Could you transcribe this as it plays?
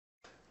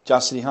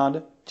Johnson City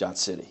Honda,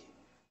 Johnson City.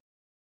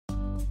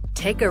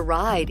 Take a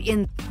ride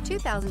in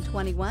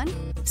 2021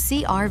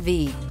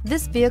 CR-V.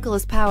 This vehicle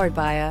is powered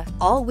by a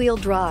all-wheel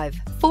drive,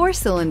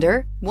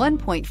 4-cylinder,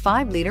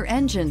 1.5-liter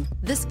engine.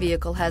 This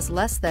vehicle has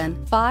less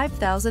than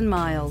 5,000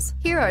 miles.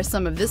 Here are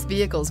some of this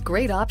vehicle's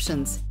great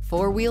options: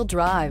 4-wheel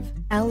drive,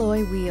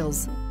 alloy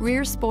wheels,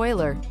 rear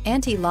spoiler,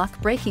 anti-lock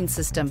braking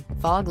system,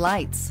 fog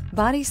lights,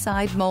 body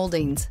side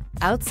moldings,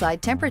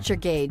 outside temperature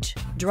gauge,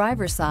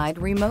 driver side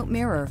remote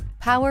mirror,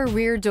 power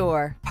rear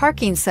door,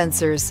 parking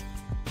sensors.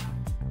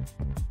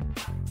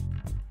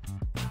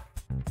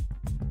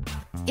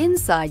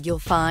 Inside you'll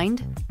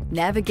find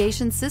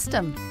navigation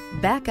system,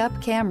 backup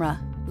camera,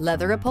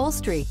 leather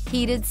upholstery,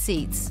 heated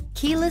seats,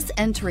 keyless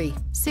entry,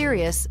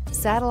 Sirius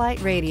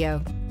satellite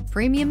radio,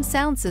 premium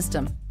sound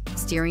system,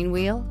 steering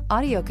wheel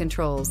audio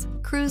controls,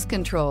 cruise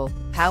control,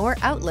 power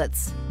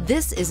outlets.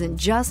 This isn't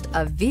just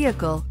a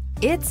vehicle,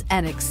 it's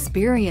an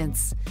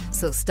experience.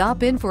 So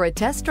stop in for a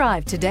test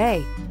drive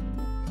today.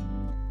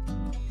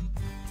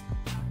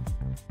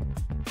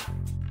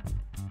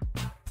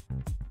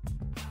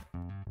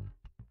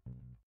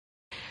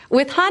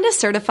 With Honda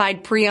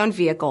certified pre-owned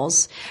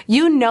vehicles,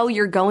 you know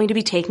you're going to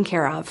be taken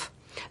care of.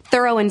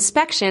 Thorough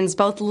inspections,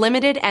 both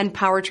limited and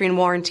powertrain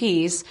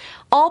warranties,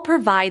 all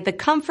provide the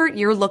comfort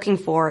you're looking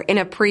for in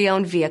a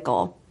pre-owned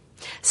vehicle.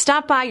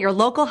 Stop by your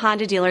local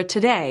Honda dealer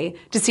today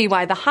to see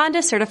why the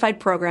Honda certified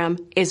program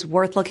is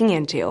worth looking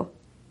into.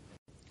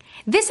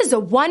 This is a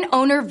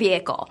one-owner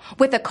vehicle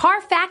with a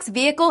Carfax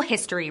Vehicle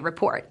History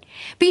Report.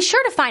 Be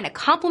sure to find a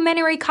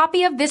complimentary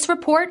copy of this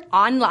report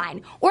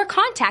online or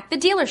contact the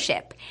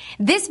dealership.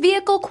 This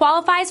vehicle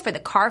qualifies for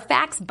the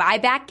Carfax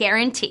Buyback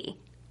Guarantee.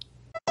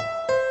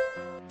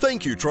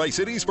 Thank you,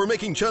 Tri-Cities, for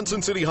making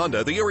Johnson City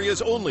Honda the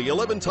area's only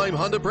 11-time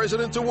Honda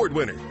President's Award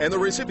winner and the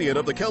recipient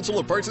of the Council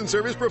of Parts and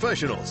Service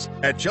Professionals.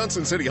 At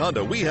Johnson City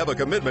Honda, we have a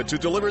commitment to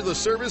deliver the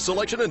service,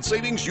 selection, and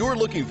savings you're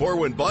looking for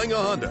when buying a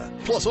Honda.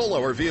 Plus, all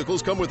our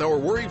vehicles come with our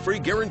worry-free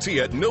guarantee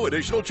at no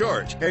additional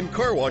charge and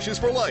car washes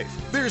for life.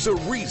 There's a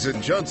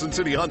reason Johnson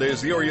City Honda is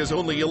the area's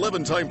only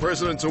 11-time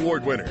President's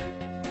Award winner.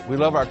 We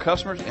love our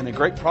customers and the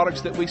great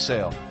products that we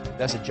sell.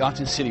 That's the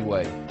Johnson City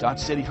way.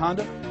 Johnson City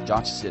Honda,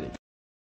 Johnson City.